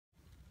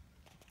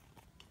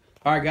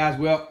All right, guys.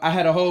 Well, I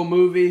had a whole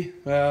movie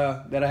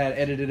that I had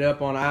edited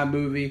up on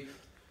iMovie,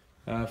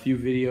 a few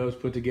videos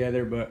put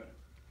together, but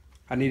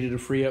I needed to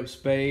free up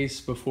space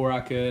before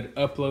I could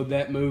upload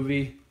that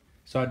movie,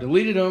 so I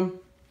deleted them,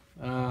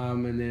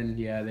 and then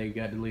yeah, they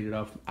got deleted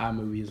off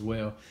iMovie as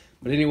well.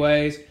 But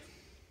anyways,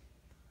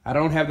 I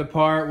don't have the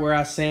part where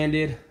I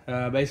sanded.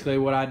 Basically,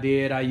 what I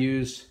did, I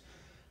used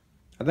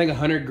I think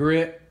 100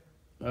 grit,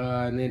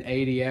 and then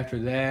 80 after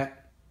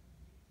that,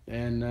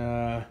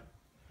 and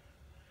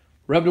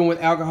rubbed them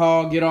with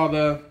alcohol, get all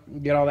the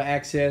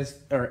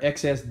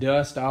excess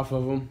dust off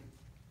of them.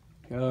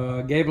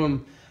 Gave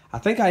them, I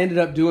think I ended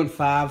up doing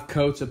 5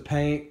 coats of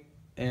paint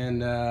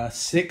and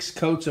 6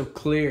 coats of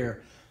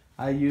clear.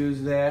 I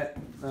used that.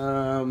 You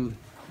know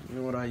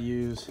what I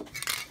use?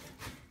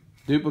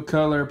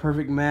 Duplicolor,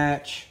 Perfect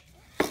Match,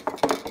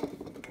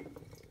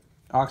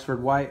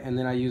 Oxford White, and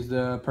then I used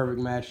the Perfect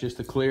Match, just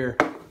the clear,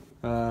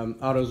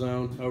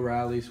 AutoZone,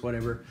 O'Reilly's,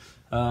 whatever.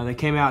 They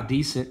came out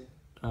decent.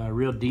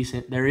 Real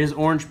decent. There is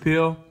orange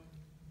peel,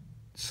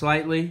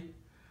 slightly,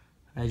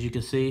 as you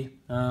can see,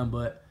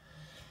 but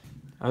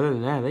other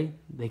than that,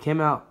 they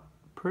came out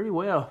pretty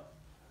well.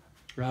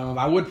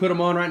 I would put them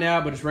on right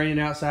now, but it's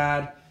raining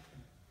outside,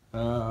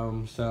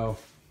 so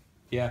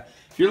yeah.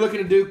 If you're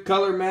looking to do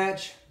color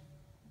match,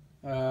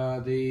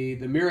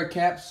 the mirror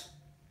caps,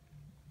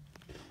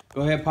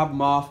 go ahead and pop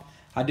them off.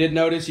 I did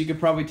notice you could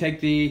probably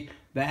take the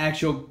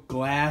actual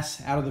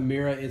glass out of the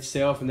mirror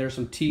itself, and there's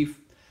some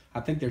I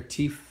think they're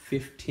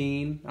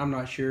T15, I'm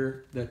not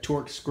sure, the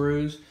Torx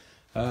screws,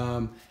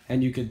 and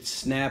you could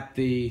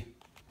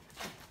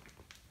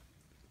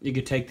you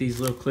could take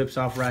these little clips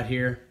off right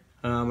here.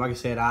 Like I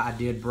said, I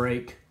did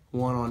break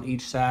one on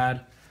each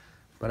side,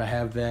 but I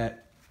have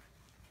that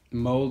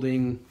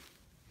molding,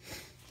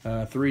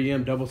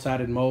 3M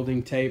double-sided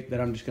molding tape that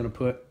I'm just going to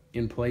put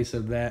in place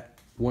of that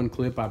one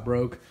clip I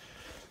broke.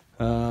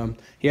 Yeah,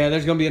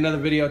 there's going to be another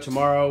video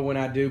tomorrow when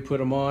I do put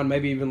them on,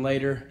 maybe even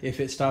later if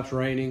it stops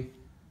raining.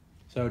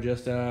 So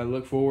just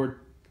look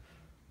forward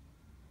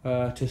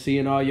to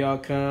seeing all y'all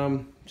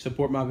come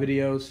support my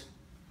videos.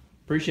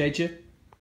 Appreciate you.